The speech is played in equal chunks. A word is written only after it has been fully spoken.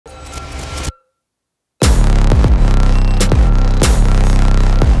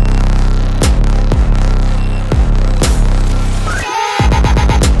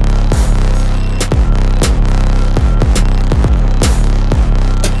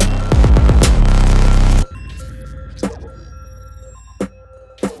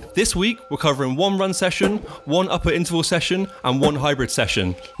This week, we're covering one run session, one upper interval session, and one hybrid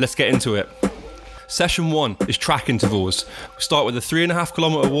session. Let's get into it. Session 1 is track intervals. We start with a 3.5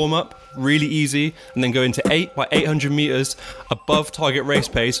 kilometer warm up, really easy, and then go into 8 by 800 meters above target race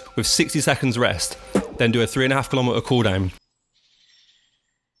pace with 60 seconds rest. Then do a 3.5 kilometer cool down.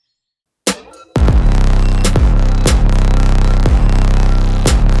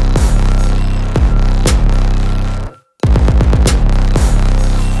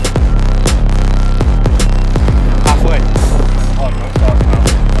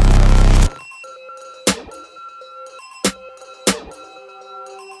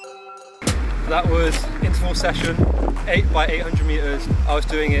 That was interval session, 8 by 800 meters. I was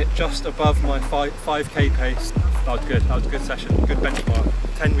doing it just above my 5k pace. That was good. That was a good session, good benchmark.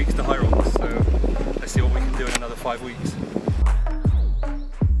 10 weeks to Hyrox, so let's see what we can do in another 5 weeks.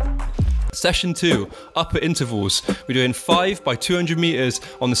 Session 2, upper intervals. We're doing 5 by 200 meters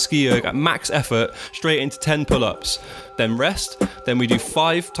on the ski erg at max effort, straight into 10 pull-ups. Then rest, then we do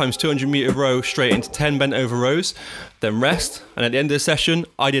 5 times 200 meter row straight into 10 bent over rows, then rest, and at the end of the session,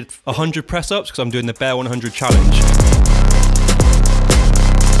 I did 100 press-ups because I'm doing the Bear 100 challenge.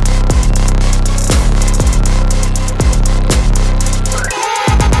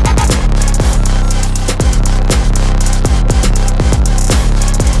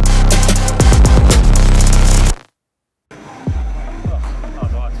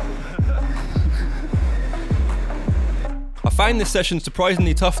 I find this session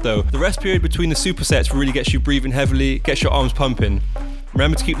surprisingly tough though. The rest period between the supersets really gets you breathing heavily, gets your arms pumping.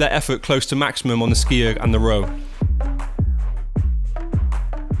 Remember to keep that effort close to maximum on the ski erg and the row.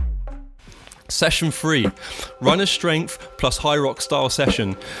 Session 3, runner strength plus Hyrox style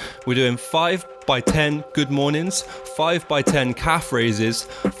session. We're doing 5 by 10 good mornings, 5 by 10 calf raises,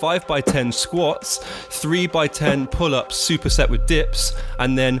 5 by 10 squats, 3 by 10 pull-ups superset with dips,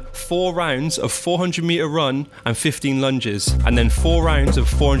 and then 4 rounds of 400 meter run and 15 lunges, and then 4 rounds of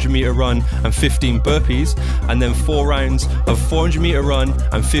 400 meter run and 15 burpees, and then 4 rounds of 400 meter run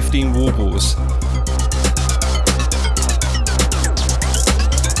and 15 wall balls.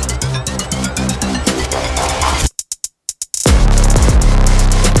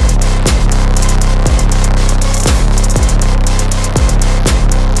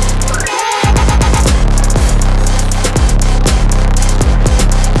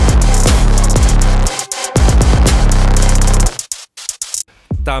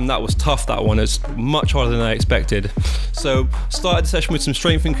 Damn, that was tough, that one. It's much harder than I expected. So, started the session with some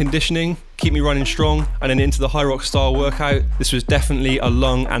strength and conditioning, keep me running strong, and then into the Hyrox style workout. This was definitely a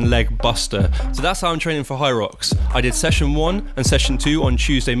lung and leg buster. So that's how I'm training for Hyrox. I did session 1 and session 2 on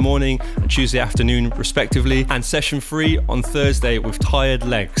Tuesday morning and Tuesday afternoon respectively, and session 3 on Thursday with tired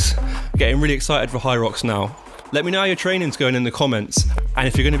legs. Getting really excited for Hyrox now. Let me know how your training's going in the comments. And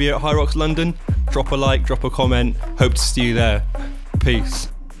if you're going to be at Hyrox London, drop a like, drop a comment. Hope to see you there. Peace.